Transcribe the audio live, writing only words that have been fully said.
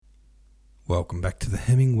Welcome back to the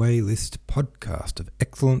Hemingway List podcast of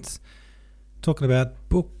excellence, talking about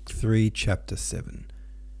Book 3, Chapter 7.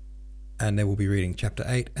 And then we'll be reading Chapter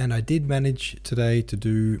 8, and I did manage today to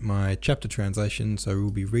do my chapter translation, so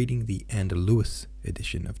we'll be reading the Ander Lewis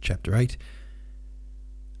edition of Chapter 8.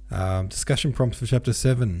 Discussion prompts for Chapter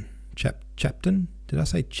 7. Chapter? Did I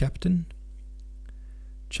say chapter?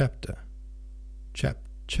 Chapter.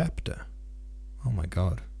 Chapter. Oh my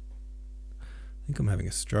god. I think I'm having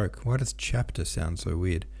a stroke. Why does chapter sound so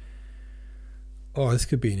weird? Oh, this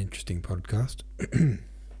could be an interesting podcast.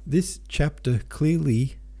 This chapter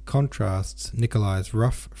clearly contrasts Nikolai's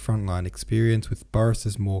rough frontline experience with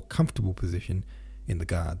Boris's more comfortable position in the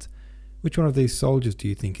Guards. Which one of these soldiers do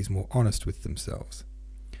you think is more honest with themselves?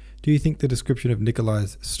 Do you think the description of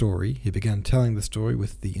Nikolai's story, he began telling the story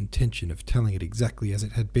with the intention of telling it exactly as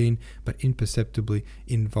it had been, but imperceptibly,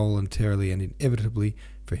 involuntarily and inevitably,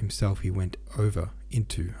 for himself he went over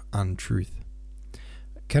into untruth?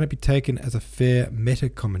 Can it be taken as a fair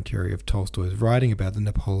meta-commentary of Tolstoy's writing about the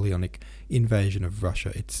Napoleonic invasion of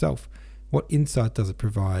Russia itself? What insight does it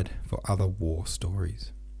provide for other war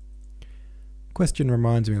stories? Question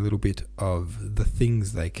reminds me a little bit of The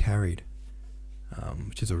Things They Carried,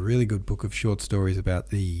 which is a really good book of short stories about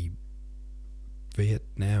the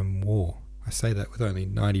Vietnam War. I say that with only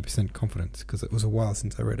 90% confidence because it was a while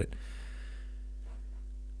since I read it.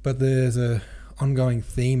 But there's a ongoing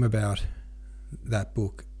theme about that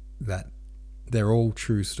book that they're all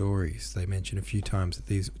true stories. They mention a few times that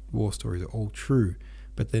these war stories are all true,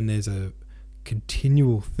 but then there's a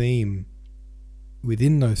continual theme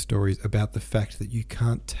within those stories about the fact that you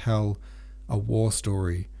can't tell a war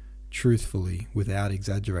story truthfully without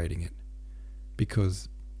exaggerating it, because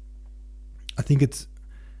I think it's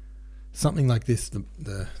something like this.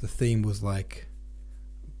 The theme was like,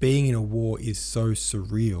 being in a war is so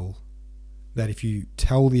surreal that if you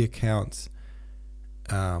tell the accounts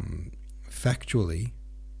factually,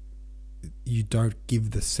 you don't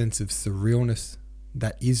give the sense of surrealness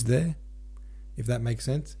that is there, if that makes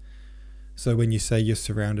sense. So when you say you're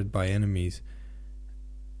surrounded by enemies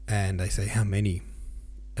and they say how many,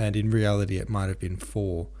 and in reality it might have been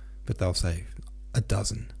 4, but they'll say a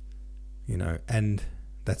dozen, and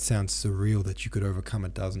that sounds surreal that you could overcome a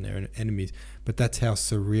dozen enemies, but that's how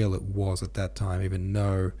surreal it was at that time, even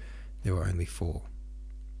though there were only 4.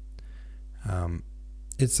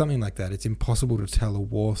 It's something like that. It's impossible to tell a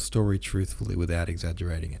war story truthfully without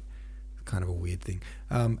exaggerating it. It's kind of a weird thing.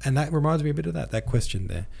 And that reminds me a bit of that question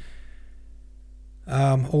there.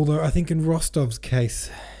 Although I think in Rostov's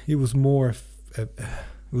case, it was more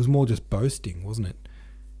just boasting, wasn't it?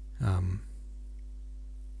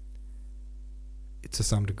 To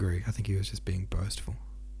some degree, I think he was just being boastful.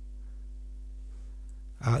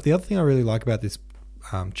 The other thing I really like about this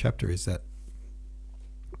chapter is that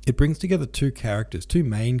it brings together two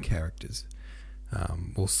main characters,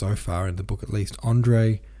 well, so far in the book at least,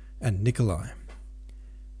 Andrei and Nikolai.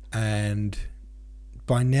 And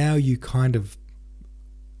by now you kind of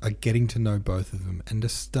are getting to know both of them and are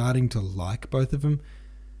starting to like both of them.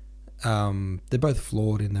 They're both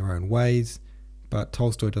flawed in their own ways, but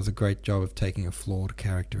Tolstoy does a great job of taking a flawed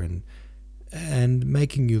character and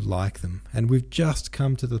making you like them. And we've just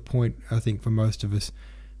come to the point, I think, for most of us,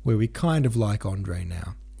 where we kind of like Andrei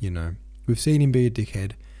now. We've seen him be a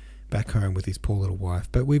dickhead back home with his poor little wife,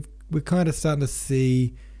 but we're kind of starting to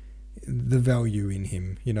see the value in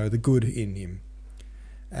him, the good in him.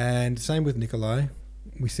 And same with Nikolai.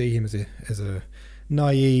 We see him as a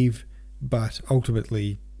naive but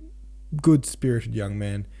ultimately good-spirited young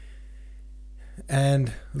man.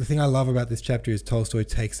 And the thing I love about this chapter is Tolstoy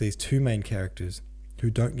takes these two main characters who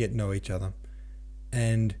don't yet know each other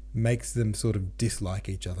and makes them sort of dislike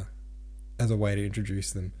each other as a way to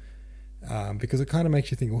introduce them. Because it kind of makes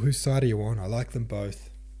you think, well, whose side are you on? I like them both.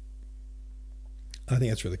 I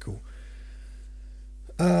think that's really cool.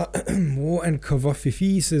 War and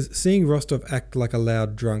Kovafifi says, seeing Rostov act like a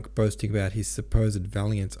loud drunk boasting about his supposed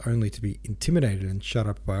valiance only to be intimidated and shut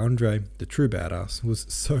up by Andrei, the true badass, was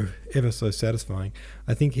so ever so satisfying.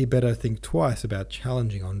 I think he better think twice about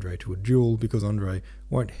challenging Andrei to a duel, because Andrei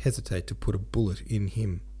won't hesitate to put a bullet in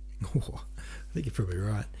him. I think you're probably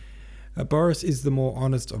right. Boris is the more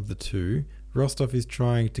honest of the two. Rostov is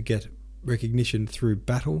trying to get recognition through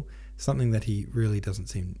battle, something that he really doesn't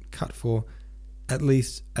seem cut for, at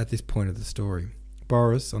least at this point of the story.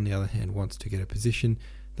 Boris, on the other hand, wants to get a position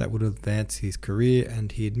that would advance his career,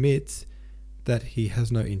 and he admits that he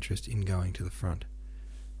has no interest in going to the front.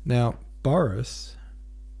 Now, Boris...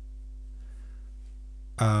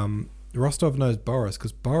 Rostov knows Boris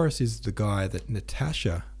because Boris is the guy that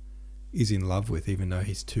Natasha is in love with, even though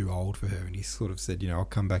he's too old for her, and he sort of said, I'll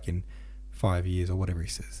come back in 5 years or whatever he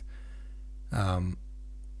says.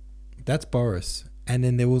 That's Boris. And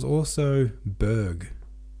then there was also Berg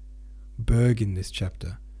in this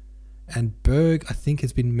chapter. And Berg, I think,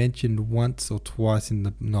 has been mentioned once or twice in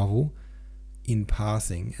the novel in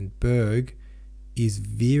passing. And Berg is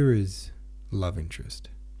Vera's love interest,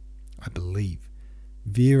 I believe.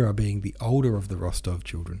 Vera being the older of the Rostov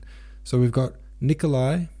children. So we've got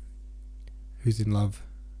Nikolai, who's in love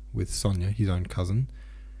with Sonia, his own cousin.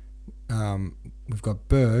 We've got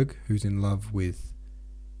Berg, who's in love with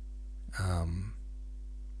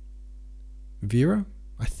Vera,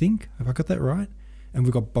 I think. Have I got that right? And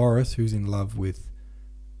we've got Boris, who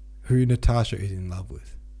Natasha is in love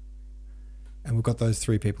with. And we've got those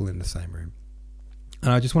three people in the same room.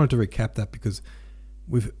 And I just wanted to recap that because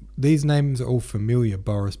these names are all familiar.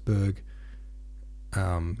 Boris, Berg,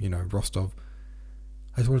 Rostov.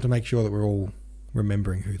 I just wanted to make sure that we're all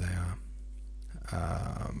remembering who they are.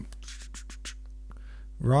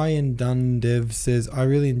 Ryan Dundev says, I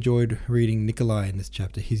really enjoyed reading Nikolai in this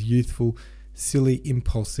chapter. His youthful, silly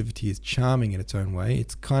impulsivity is charming in its own way.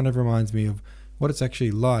 It kind of reminds me of what it's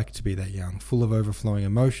actually like to be that young, full of overflowing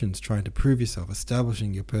emotions, trying to prove yourself,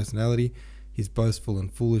 establishing your personality. He's boastful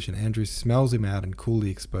and foolish, and Andrew smells him out and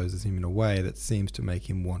coolly exposes him in a way that seems to make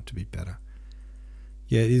him want to be better.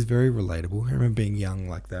 Yeah, it is very relatable. I remember being young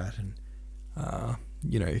like that, and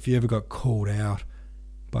if you ever got called out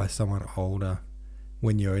by someone older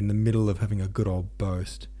when you're in the middle of having a good old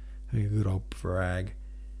boast, having a good old brag,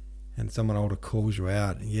 and someone older calls you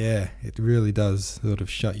out, yeah, it really does sort of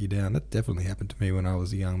shut you down. That definitely happened to me when I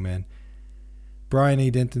was a young man. Brian E.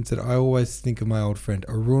 Denton said, I always think of my old friend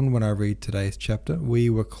Arun when I read today's chapter. We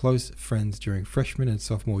were close friends during freshman and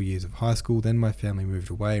sophomore years of high school. Then my family moved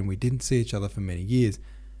away and we didn't see each other for many years.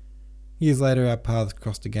 Years later, our paths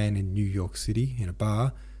crossed again in New York City in a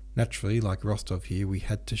bar. Naturally, like Rostov here, we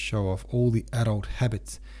had to show off all the adult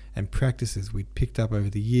habits and practices we'd picked up over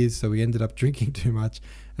the years, so we ended up drinking too much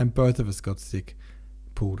and both of us got sick.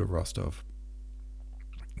 Pulled a Rostov.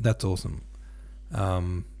 That's awesome.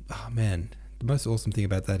 The most awesome thing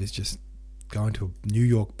about that is just going to a New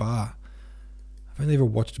York bar. I've only ever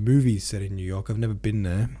watched movies set in New York. I've never been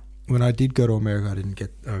there. When I did go to America, I didn't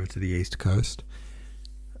get over to the East Coast.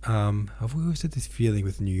 I've always had this feeling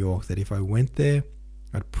with New York that if I went there,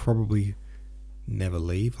 I'd probably never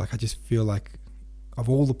leave. Like, I just feel like of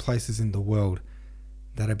all the places in the world,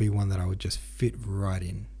 that'd be one that I would just fit right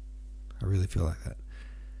in. I really feel like that.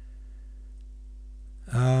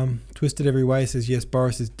 Twisted Every Way says, yes,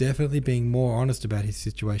 Boris is definitely being more honest about his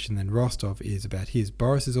situation than Rostov is about his.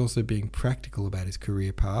 Boris is also being practical about his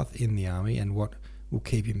career path in the army and what will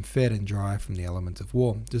keep him fed and dry from the elements of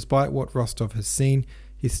war. Despite what Rostov has seen,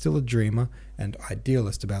 he's still a dreamer and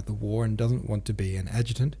idealist about the war and doesn't want to be an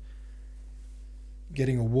adjutant,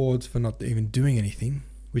 getting awards for not even doing anything,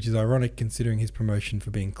 which is ironic considering his promotion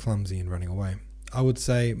for being clumsy and running away. I would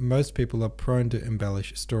say most people are prone to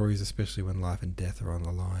embellish stories, especially when life and death are on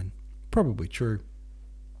the line. Probably true.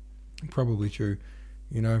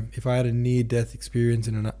 If I had a near-death experience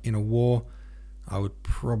in a war, I would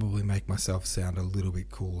probably make myself sound a little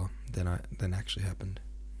bit cooler than actually happened.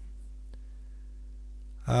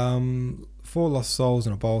 Four Lost Souls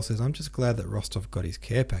in a Bowl says, I'm just glad that Rostov got his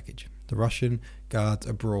care package. The Russian guards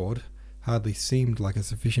abroad hardly seemed like a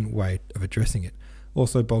sufficient way of addressing it.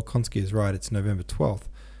 Also, Bolkonsky is right, it's November 12th.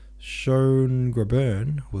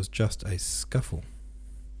 Schöngrabern was just a scuffle.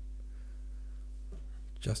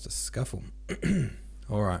 Just a scuffle.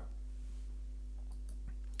 Alright.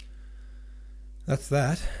 That's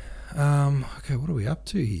that. Okay, what are we up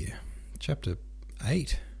to here? Chapter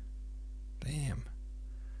 8. Damn.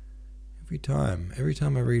 Every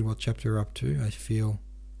time I read what chapter we're up to, I feel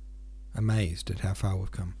amazed at how far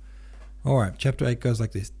we've come. Alright, chapter 8 goes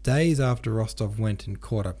like this. Days after Rostov went and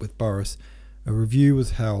caught up with Boris, a review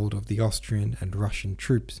was held of the Austrian and Russian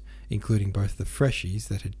troops, including both the freshies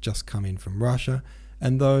that had just come in from Russia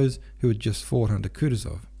and those who had just fought under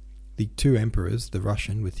Kutuzov. The two emperors, the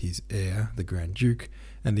Russian with his heir, the Grand Duke,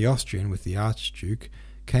 and the Austrian with the Archduke,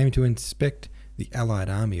 came to inspect the Allied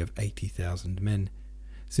army of 80,000 men.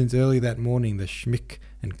 Since early that morning, the Schmick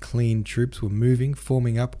and Clean troops were moving,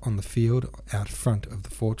 forming up on the field out front of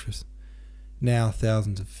the fortress. Now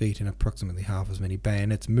thousands of feet and approximately half as many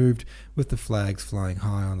bayonets moved with the flags flying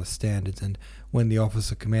high on the standards, and when the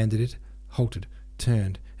officer commanded it, halted,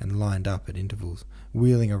 turned and lined up at intervals,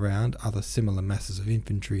 wheeling around other similar masses of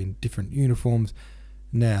infantry in different uniforms.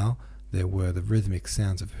 Now there were the rhythmic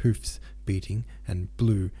sounds of hoofs beating and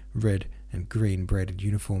blue, red and green braided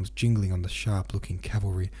uniforms jingling on the sharp-looking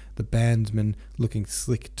cavalry, the bandsmen looking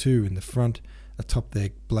slick too in the front, atop their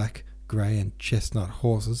black, grey and chestnut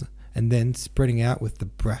horses, and then spreading out with the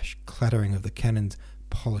brash clattering of the cannons,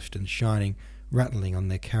 polished and shining, rattling on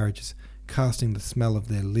their carriages, casting the smell of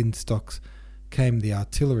their linstocks, came the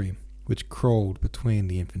artillery, which crawled between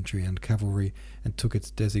the infantry and cavalry and took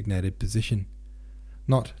its designated position.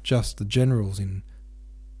 Not just the generals in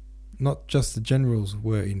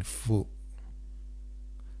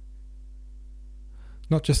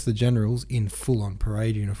full-on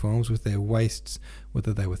parade uniforms, with their waists,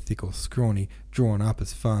 whether they were thick or scrawny, drawn up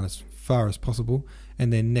as far as possible,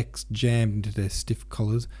 and their necks jammed into their stiff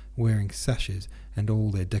collars, wearing sashes and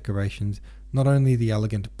all their decorations, not only the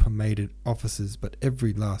elegant pomaded officers, but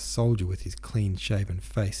every last soldier with his clean-shaven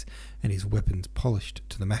face and his weapons polished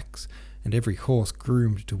to the max, and every horse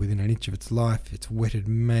groomed to within an inch of its life, their wetted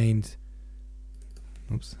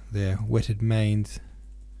manes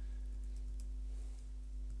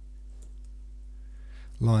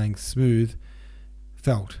lying smooth,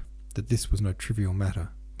 felt that this was no trivial matter,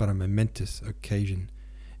 but a momentous occasion.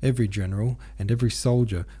 Every general and every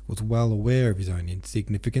soldier was well aware of his own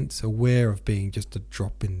insignificance, aware of being just a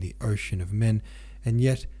drop in the ocean of men, and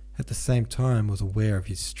yet at the same time was aware of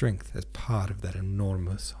his strength as part of that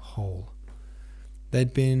enormous whole.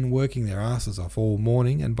 They'd been working their asses off all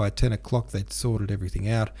morning, and by 10 o'clock they'd sorted everything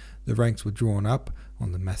out. The ranks were drawn up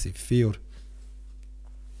on the massive field.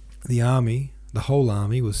 The whole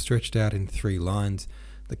army was stretched out in 3 lines,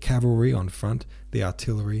 the cavalry on front, the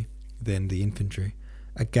artillery, then the infantry.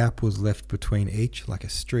 A gap was left between each like a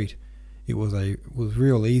street. It was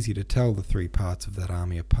real easy to tell the 3 parts of that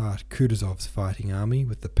army apart. Kutuzov's fighting army,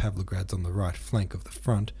 with the Pavlograds on the right flank of the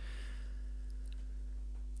front.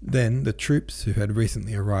 Then the troops who had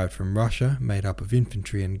recently arrived from Russia, made up of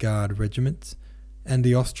infantry and guard regiments, and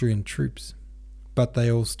the Austrian troops. But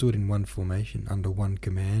they all stood in one formation, under one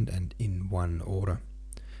command and in one order.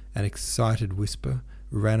 An excited whisper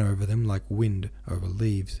ran over them like wind over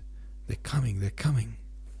leaves. "They're coming, they're coming."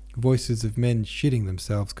 Voices of men shitting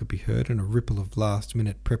themselves could be heard, and a ripple of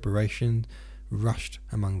last-minute preparation rushed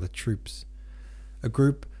among the troops. A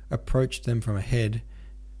group approached them from ahead,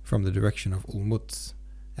 from the direction of Olmutz,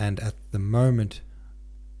 and at the moment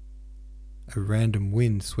a random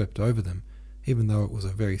wind swept over them, even though it was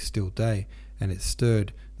a very still day, and it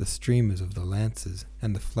stirred the streamers of the lances,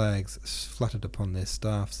 and the flags fluttered upon their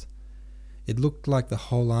staffs. It looked like the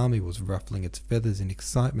whole army was ruffling its feathers in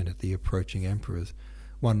excitement at the approaching emperors.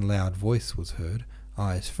 One loud voice was heard,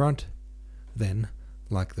 "Eyes front." Then,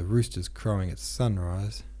 like roosters crowing at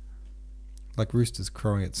sunrise, the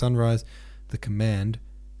command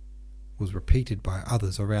was repeated by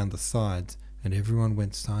others around the sides, and everyone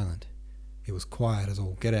went silent. It was quiet as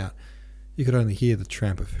all get out. You could only hear the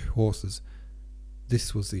tramp of horses.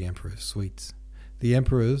 This was the Emperor's suites. The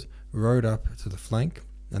emperors rode up to the flank,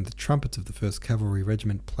 and the trumpets of the 1st Cavalry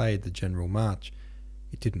Regiment played the general march.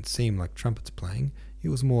 It didn't seem like trumpets playing. It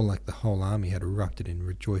was more like the whole army had erupted in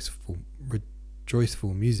rejoiceful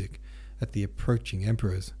music at the approaching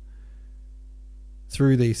emperors.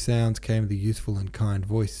 Through these sounds came the youthful and kind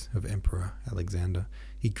voice of Emperor Alexander.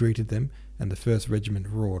 He greeted them, and the 1st Regiment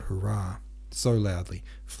roared hurrah, so loudly,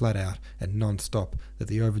 flat out, and non-stop that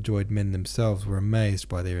the overjoyed men themselves were amazed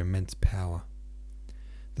by their immense power.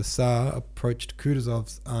 The Tsar approached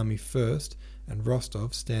Kutuzov's army first, and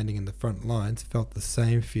Rostov, standing in the front lines, felt the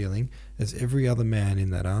same feeling as every other man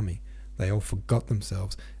in that army. They all forgot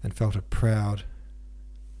themselves and felt proud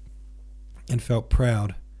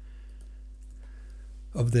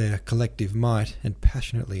of their collective might, and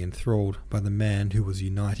passionately enthralled by the man who was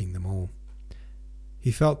uniting them all.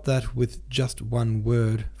 He felt that with just one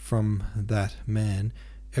word from that man,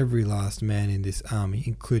 every last man in this army,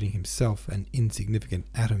 including himself, an insignificant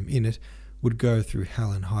atom in it, would go through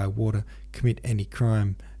hell and high water, commit any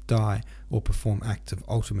crime, die, or perform acts of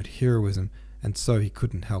ultimate heroism, and so he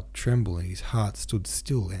couldn't help tremble, and his heart stood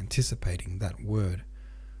still, anticipating that word.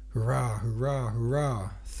 "Hurrah, hurrah,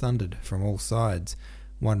 hurrah!" thundered from all sides,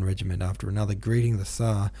 one regiment after another greeting the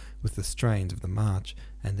Tsar with the strains of the march,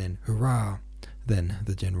 and then "hurrah!" Then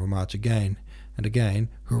the general march again, and again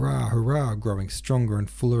 "hurrah, hurrah!" growing stronger and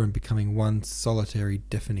fuller and becoming one solitary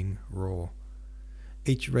deafening roar.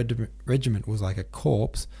 Each regiment was like a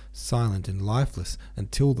corpse, silent and lifeless,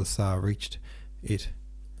 until the Tsar reached it.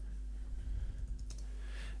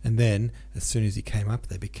 And then, as soon as he came up,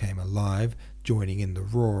 they became alive, joining in the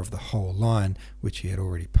roar of the whole line, which he had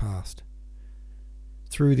already passed.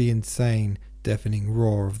 Through the insane, deafening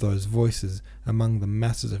roar of those voices, among the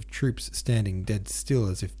masses of troops standing dead still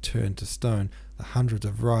as if turned to stone, the hundreds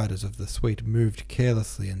of riders of the suite moved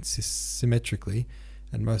carelessly and symmetrically,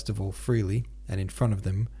 and most of all freely, and in front of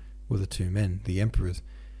them were the 2 men, the emperors.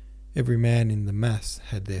 Every man in the mass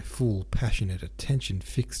had their full, passionate attention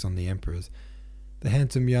fixed on the emperors. The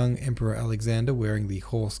handsome young Emperor Alexander, wearing the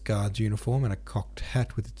horse guard's uniform and a cocked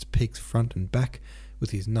hat with its peaks front and back,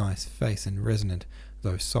 with his nice face and resonant,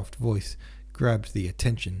 though soft voice, grabbed the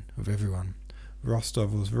attention of everyone.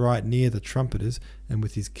 Rostov was right near the trumpeters, and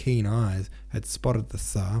with his keen eyes had spotted the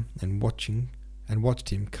Tsar and watched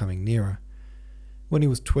him coming nearer. When he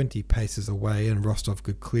was 20 paces away and Rostov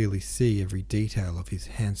could clearly see every detail of his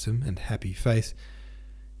handsome and happy face,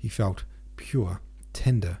 he felt pure,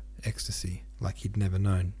 tender ecstasy like he'd never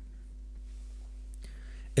known.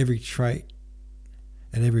 Every trait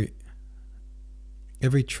and every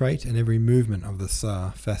movement of the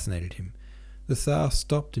Tsar fascinated him. The Tsar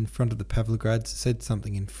stopped in front of the Pavlograds, said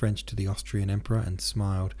something in French to the Austrian emperor, and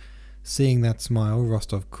smiled. Seeing that smile,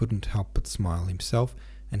 Rostov couldn't help but smile himself,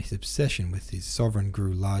 and his obsession with his sovereign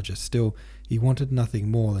grew larger still. He wanted nothing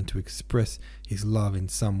more than to express his love in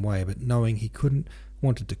some way, but knowing he couldn't,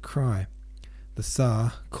 wanted to cry. The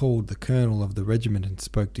Tsar called the colonel of the regiment and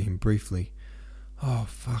spoke to him briefly. "Oh,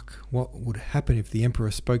 fuck, what would happen if the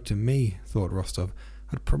emperor spoke to me?" thought Rostov.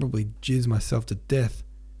 "I'd probably jizz myself to death."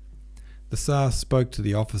 The Tsar spoke to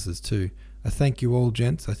the officers too. "I thank you all,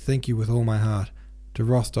 gents. I thank you with all my heart." To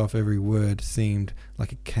Rostov every word seemed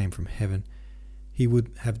like it came from heaven. He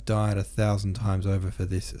would have died 1,000 times over for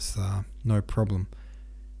this, Tsar. No problem.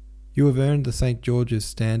 "You have earned the St. George's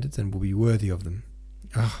standards and will be worthy of them."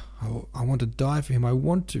 I want to die for him, I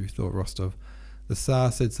want to, thought Rostov. The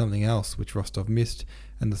Tsar said something else which Rostov missed,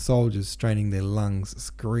 and the soldiers, straining their lungs,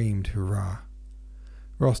 screamed hurrah.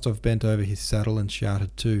 Rostov bent over his saddle and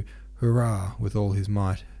shouted too, hurrah, with all his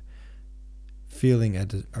might, feeling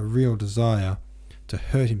a real desire to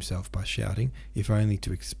hurt himself by shouting, if only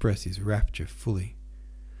to express his rapture fully.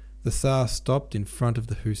 The Tsar stopped in front of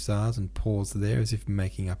the hussars and paused there as if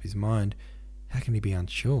making up his mind. How can he be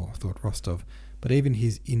unsure, thought Rostov, but even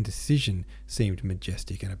his indecision seemed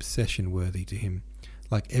majestic and obsession-worthy to him,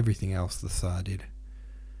 like everything else the Tsar did.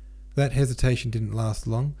 That hesitation didn't last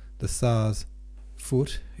long. The Tsar's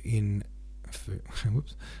foot, The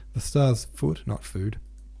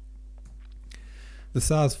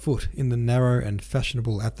Tsar's foot in the narrow and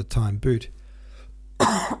fashionable at the time boot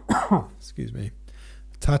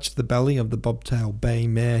touched the belly of the bobtail bay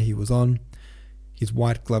mare he was on. His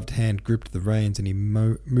white-gloved hand gripped the reins and he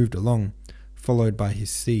moved along, followed by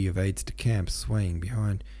his sea of aides-de-camp swaying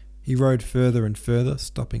behind. He rode further and further,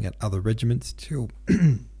 stopping at other regiments, till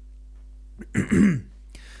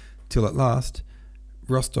at last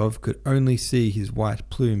Rostov could only see his white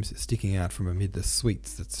plumes sticking out from amid the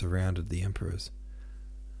suites that surrounded the emperors.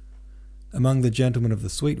 Among the gentlemen of the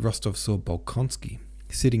suite, Rostov saw Bolkonsky,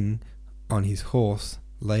 sitting on his horse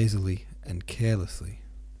lazily and carelessly.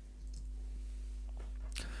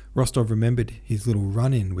 Rostov remembered his little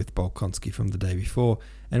run-in with Bolkonsky from the day before,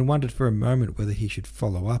 and wondered for a moment whether he should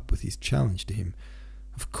follow up with his challenge to him.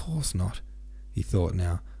 Of course not, he thought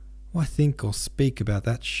now. Why think or speak about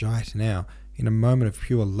that shite now, in a moment of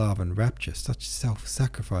pure love and rapture, such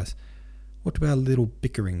self-sacrifice? What do our little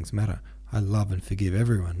bickerings matter? I love and forgive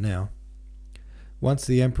everyone now. Once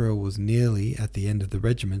the emperor was nearly at the end of the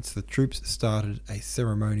regiments, the troops started a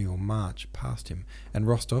ceremonial march past him, and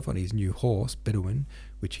Rostov, on his new horse, Bedouin,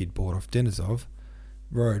 which he'd bought off Denisov,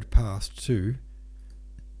 rode past too,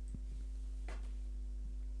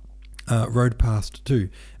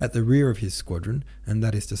 at the rear of his squadron, and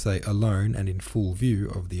that is to say, alone and in full view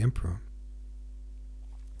of the emperor.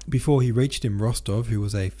 Before he reached him, Rostov, who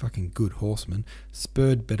was a fucking good horseman,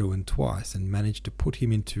 spurred Bedouin twice and managed to put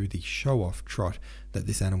him into the show-off trot that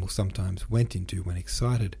this animal sometimes went into when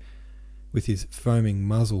excited. With his foaming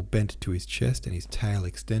muzzle bent to his chest and his tail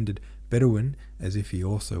extended, Bedouin, as if he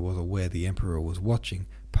also was aware the emperor was watching,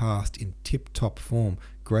 passed in tip-top form,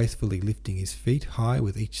 gracefully lifting his feet high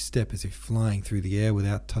with each step as if flying through the air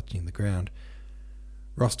without touching the ground.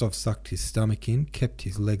 Rostov sucked his stomach in, kept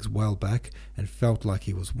his legs well back, and felt like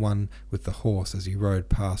he was one with the horse as he rode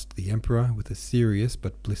past the emperor with a serious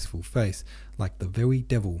but blissful face, like the very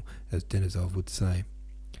devil, as Denisov would say.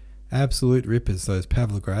 "Absolute rippers, those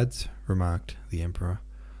Pavlograds," remarked the emperor.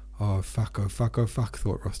 Oh fuck,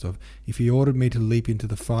 thought Rostov. If he ordered me to leap into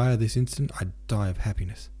the fire this instant, I'd die of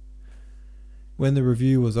happiness. When the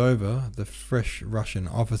review was over, the fresh Russian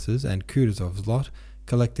officers and Kutuzov's lot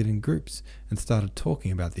collected in groups and started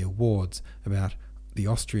talking about the awards, about the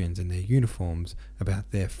Austrians and their uniforms, about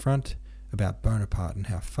their front, about Bonaparte and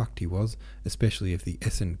how fucked he was, especially if the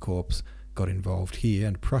Essen Corps got involved here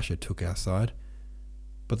and Prussia took our side.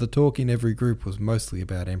 But the talk in every group was mostly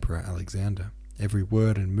about Emperor Alexander. Every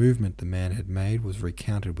word and movement the man had made was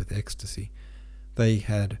recounted with ecstasy. They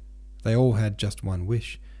all had just one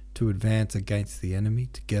wish, to advance against the enemy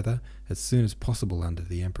together as soon as possible under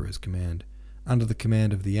the Emperor's command. Under the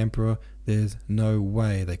command of the Emperor, there's no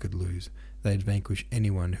way they could lose. They'd vanquish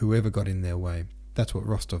anyone, whoever got in their way. That's what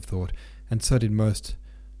Rostov thought, and so did most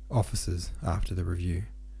officers after the review.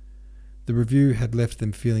 The review had left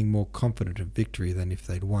them feeling more confident of victory than if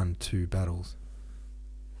they'd won 2 battles.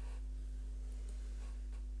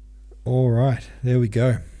 Alright, there we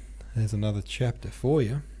go. There's another chapter for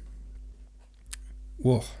you.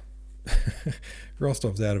 Whoa.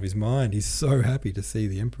 Rostov's out of his mind. He's so happy to see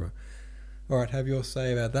the Emperor. Alright, have your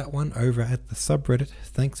say about that one over at the subreddit.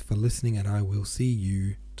 Thanks for listening, and I will see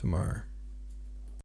you tomorrow.